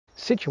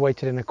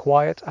Situated in a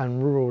quiet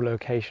and rural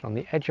location on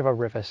the edge of a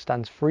river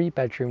stands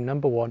 3-bedroom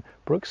number 1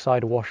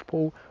 Brookside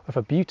Washpool with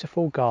a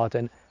beautiful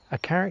garden, a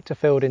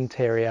character-filled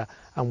interior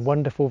and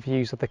wonderful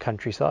views of the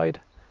countryside.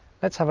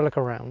 Let's have a look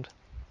around.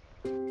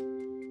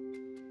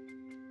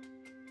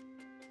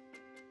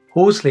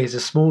 Horsley is a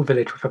small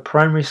village with a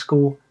primary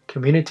school,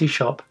 community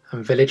shop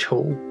and village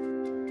hall.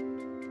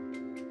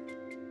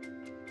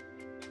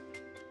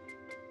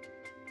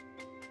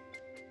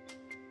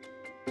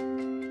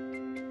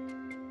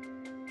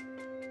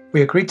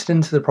 We are greeted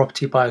into the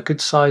property by a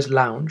good-sized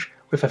lounge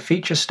with a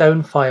feature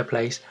stone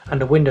fireplace and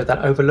a window that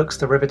overlooks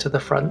the river to the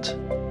front.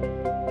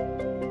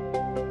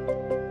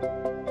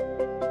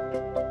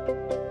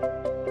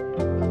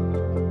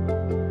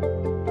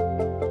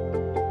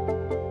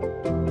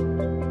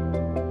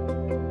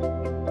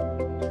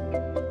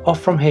 Off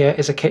from here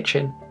is a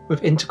kitchen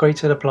with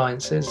integrated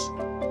appliances.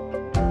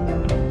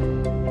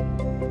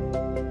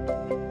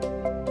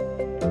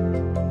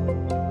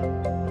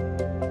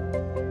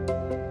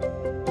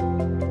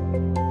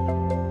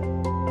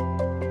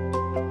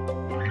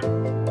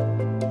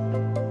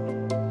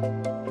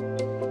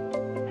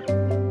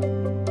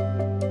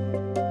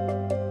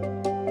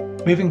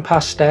 Moving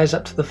past stairs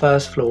up to the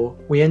first floor,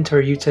 we enter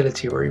a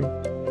utility room.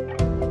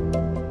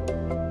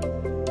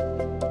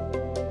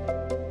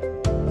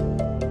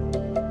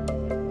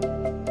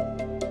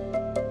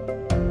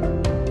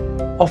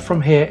 Off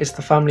from here is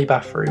the family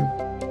bathroom.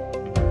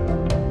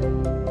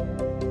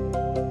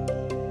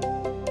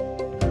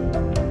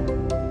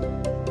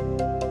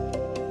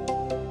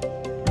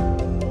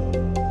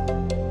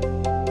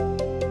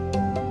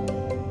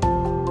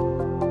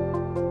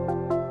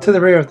 To the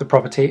rear of the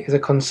property is a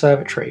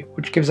conservatory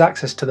which gives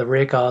access to the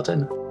rear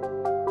garden.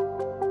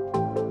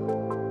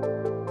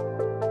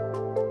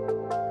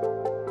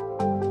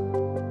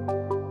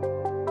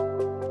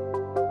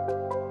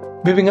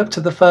 Moving up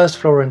to the first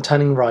floor and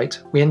turning right,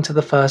 we enter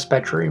the first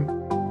bedroom.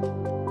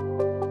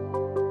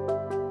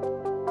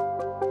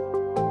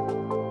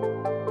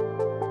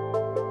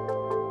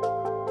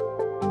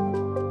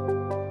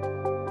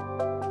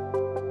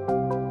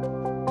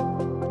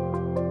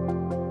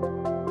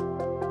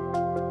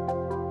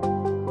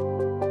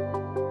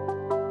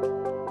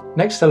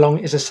 Next along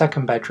is a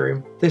second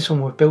bedroom, this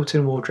one with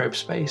built-in wardrobe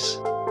space.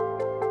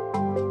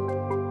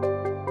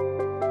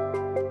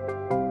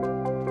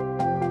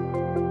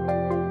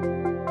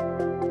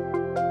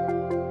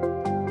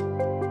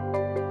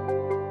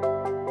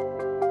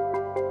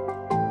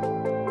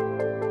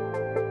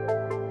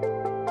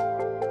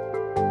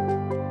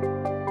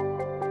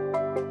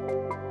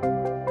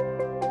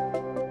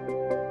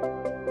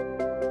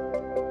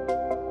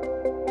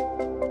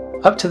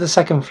 Up to the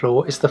second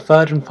floor is the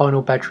third and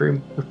final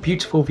bedroom with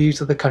beautiful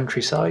views of the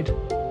countryside.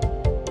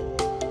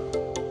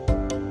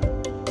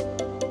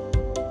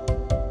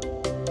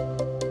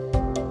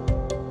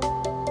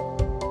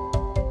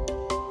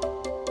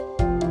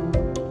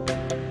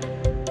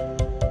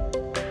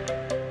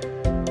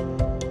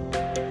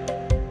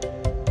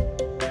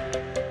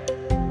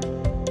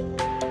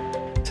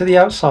 To the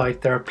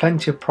outside there are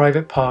plenty of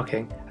private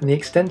parking and the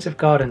extensive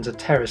gardens are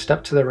terraced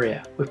up to the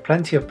rear with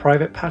plenty of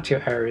private patio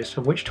areas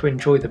from which to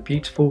enjoy the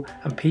beautiful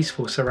and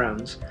peaceful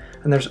surrounds,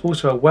 and there's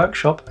also a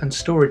workshop and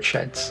storage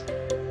sheds.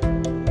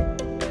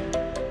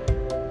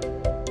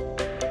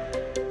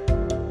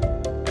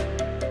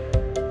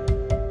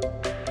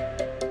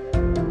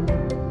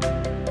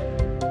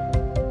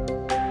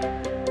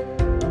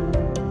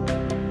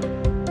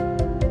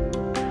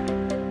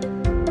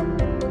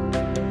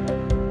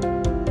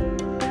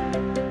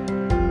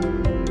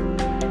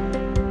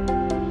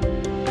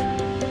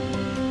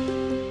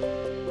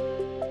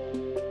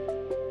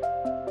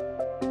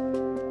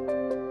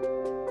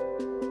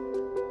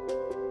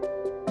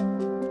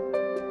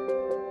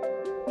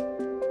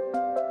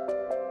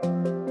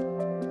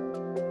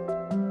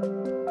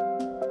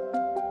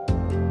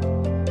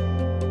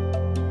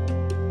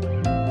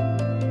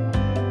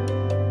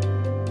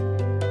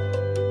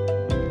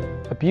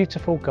 A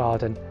beautiful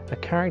garden, a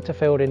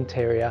character-filled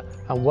interior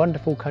and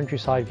wonderful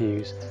countryside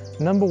views,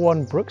 number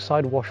 1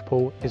 Brookside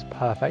Washpool is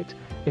perfect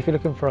if you're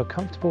looking for a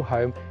comfortable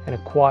home in a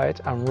quiet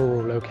and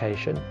rural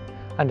location.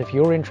 And if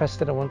you're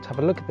interested and want to have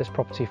a look at this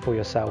property for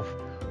yourself,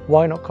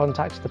 why not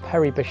contact the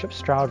Perry Bishop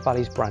Stroud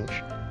Valleys branch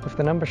with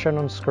the number shown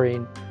on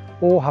screen,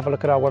 or have a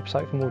look at our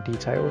website for more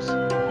details.